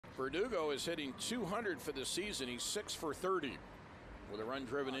Verdugo is hitting 200 for the season. He's 6 for 30 with a run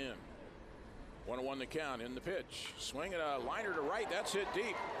driven in. 1-1 the count. In the pitch. Swinging a liner to right. That's hit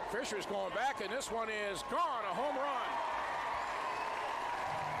deep. Fisher's going back, and this one is gone. A home run.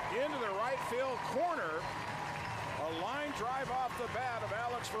 Into the right field corner. A line drive off the bat of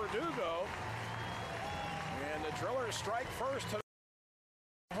Alex Verdugo. And the Drillers strike first to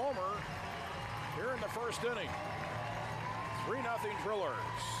the homer here in the first inning. 3-0 Drillers.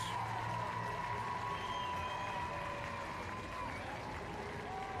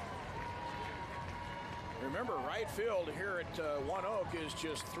 Remember, right field here at One Oak is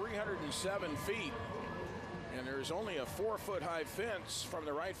just 307 feet. And there's only a 4-foot high fence from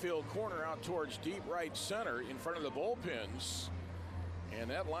the right field corner out towards deep right center in front of the bullpens. And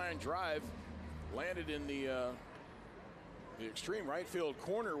that line drive landed in the extreme right field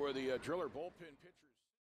corner where the Driller bullpen pitcher